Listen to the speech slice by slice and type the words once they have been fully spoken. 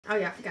Oh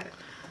yeah, got it.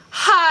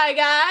 Hi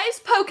guys,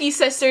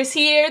 Pokesisters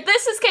here.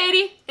 This is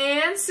Katie.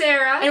 And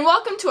Sarah. And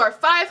welcome to our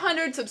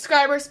 500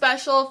 subscriber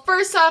special.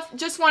 First off,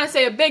 just want to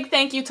say a big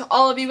thank you to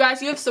all of you guys.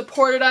 You have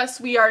supported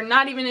us. We are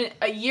not even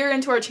a year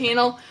into our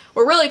channel.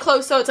 We're really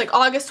close, so it's like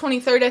August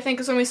 23rd, I think,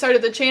 is when we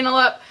started the channel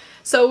up.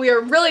 So we are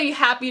really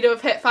happy to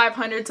have hit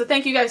 500. So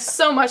thank you guys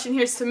so much, and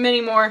here's to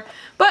many more.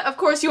 But of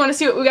course, you want to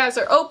see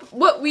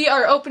what we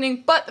are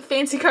opening. But the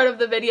fancy card of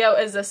the video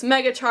is this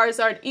Mega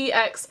Charizard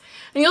EX,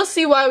 and you'll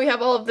see why we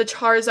have all of the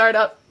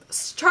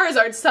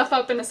Charizard stuff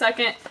up in a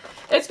second.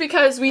 It's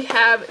because we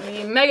have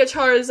the Mega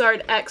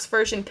Charizard X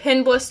version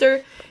Pin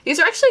Blister. These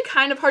are actually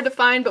kind of hard to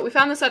find, but we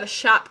found this at a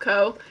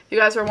Shopco, if you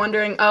guys were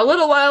wondering, a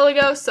little while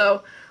ago,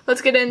 so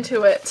let's get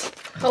into it.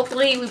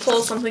 Hopefully we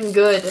pull something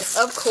good.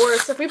 Of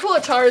course, if we pull a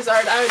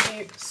Charizard, I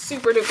would be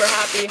super duper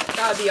happy.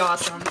 That would be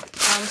awesome.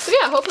 So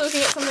yeah, hopefully we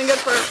can get something good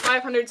for our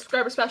 500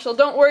 subscriber special.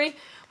 Don't worry,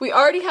 we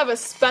already have a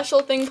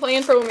special thing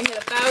planned for when we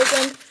hit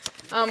 1,000.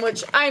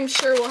 Which I'm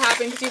sure will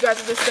happen because you guys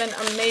have just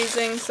been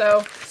amazing.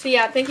 So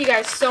yeah, thank you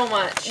guys so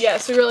much.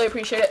 Yes, we really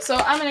appreciate it. So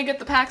I'm going to get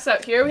the packs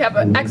out here. We have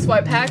an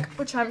XY pack,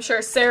 which I'm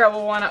sure Sarah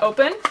will want to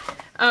open.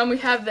 We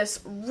have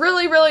this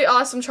really, really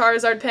awesome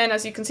Charizard pin.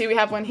 As you can see, we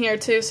have one here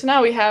too. So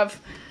now we have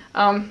 2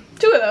 of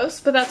those,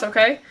 but that's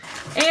okay.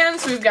 And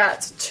so we've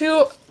got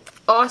 2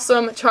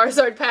 awesome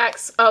Charizard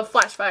packs of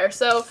Flash Fire.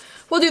 So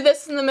we'll do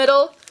this in the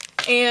middle.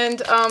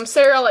 And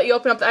Sarah, I'll let you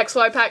open up the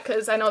XY pack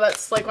because I know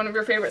that's like one of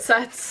your favorite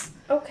sets.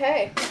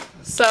 Okay.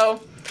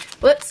 So,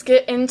 let's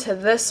get into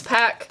this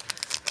pack.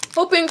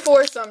 Hoping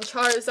for some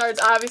Charizards,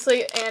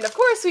 obviously, and of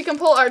course we can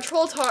pull our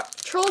troll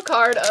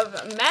card of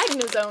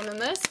Magnezone in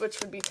this, which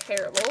would be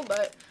terrible,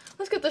 but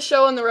let's get the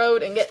show on the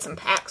road and get some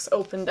packs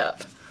opened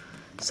up.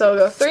 So,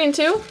 we'll go 3 and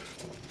 2.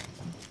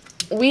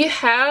 We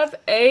have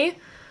a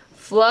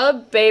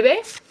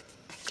Flubebe,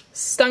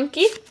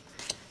 Stunky,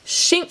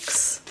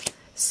 Shinx,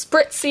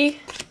 Spritzy,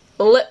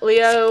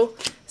 Litleo,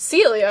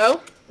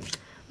 Celio,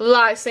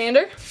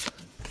 Lysander,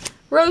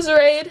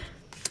 Roserade,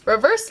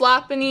 Reverse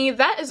Lopunny,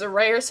 that is a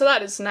rare, so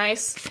that is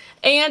nice,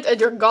 and a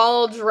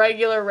Dragalge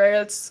regular rare.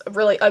 That's a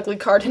really ugly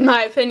card in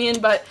my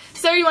opinion, but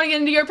Sarah, you want to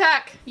get into your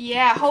pack?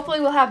 Yeah, hopefully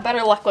we'll have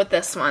better luck with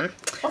this one.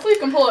 Hopefully you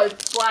can pull a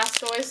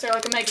Blastoise or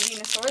like a Mega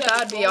Venusaur.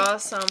 That'd be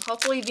awesome.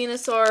 Hopefully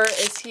Venusaur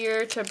is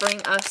here to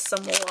bring us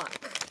some luck.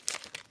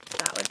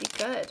 That would be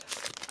good.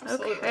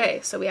 Absolutely. Okay,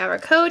 so we have our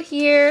code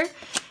here,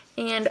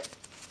 and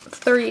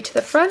 3 to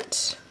the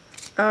front.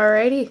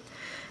 Alrighty.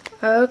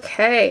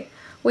 Okay.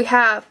 We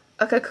have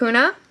a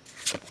Kakuna,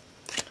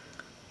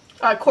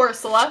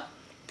 Corsola,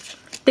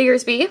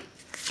 Diggersby,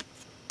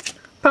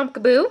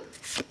 Pumpkaboo,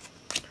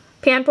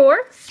 Panpour,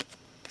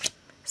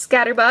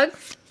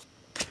 Scatterbug.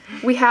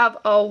 We have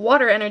a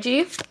Water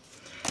Energy,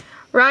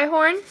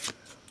 Rhyhorn.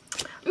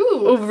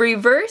 Ooh.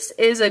 Reverse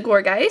is a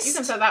Gourgeist. You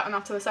can set that one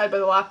off to the side by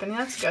the Lopunny,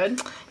 that's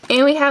good.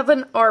 And we have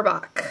an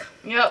Arbok.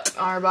 Yep,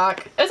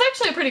 Arbok. It's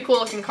actually a pretty cool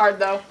looking card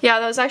though. Yeah,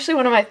 that was actually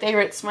one of my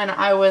favorites when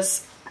I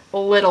was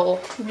little.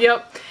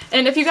 Yep.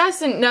 And if you guys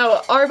didn't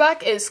know,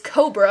 Arbok is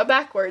Cobra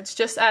backwards,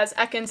 just as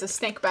Ekans is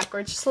Snake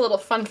backwards. Just a little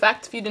fun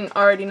fact if you didn't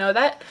already know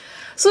that.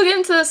 So we'll get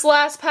into this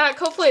last pack.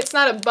 Hopefully it's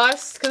not a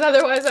bust, because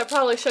otherwise I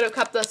probably should have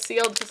kept this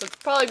sealed, because it'd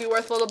probably be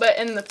worth a little bit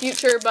in the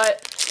future.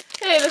 But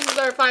hey, this is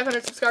our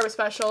 500 subscriber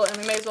special, and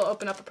we may as well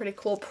open up a pretty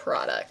cool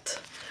product.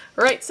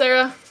 Right,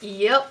 Sarah?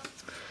 Yep.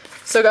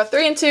 So we got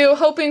 3 and 2,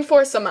 hoping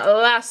for some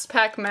last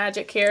pack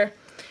magic here.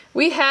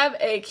 We have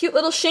a cute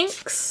little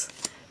Shinx,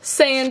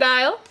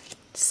 Sandile,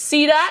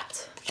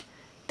 Seedot,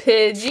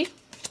 Pidgey,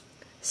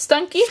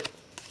 Stunky,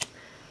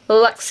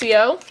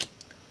 Luxio,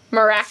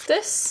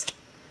 Maractus,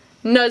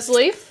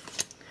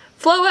 Nuzleaf,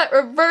 Floette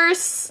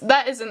Reverse,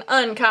 that is an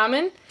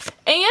uncommon,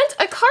 and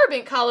a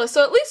Carbink Holo.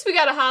 So at least we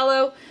got a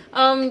holo.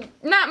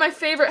 Not my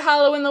favorite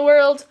holo in the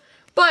world,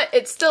 but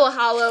it's still a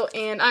holo,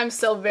 and I'm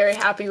still very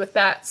happy with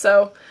that.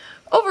 So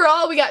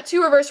overall, we got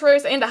 2 reverse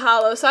rares and a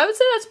holo, so I would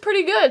say that's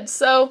pretty good.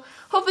 So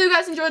hopefully you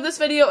guys enjoyed this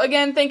video.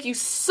 Again, thank you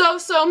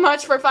so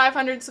much for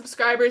 500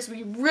 subscribers.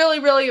 We really,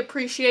 really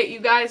appreciate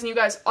you guys, and you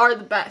guys are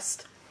the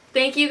best.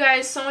 Thank you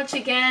guys so much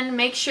again.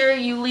 Make sure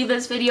you leave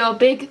this video a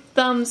big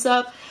thumbs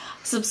up.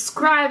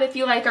 Subscribe if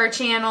you like our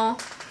channel.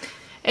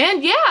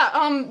 And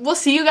yeah, we'll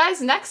see you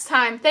guys next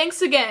time.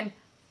 Thanks again.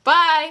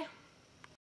 Bye!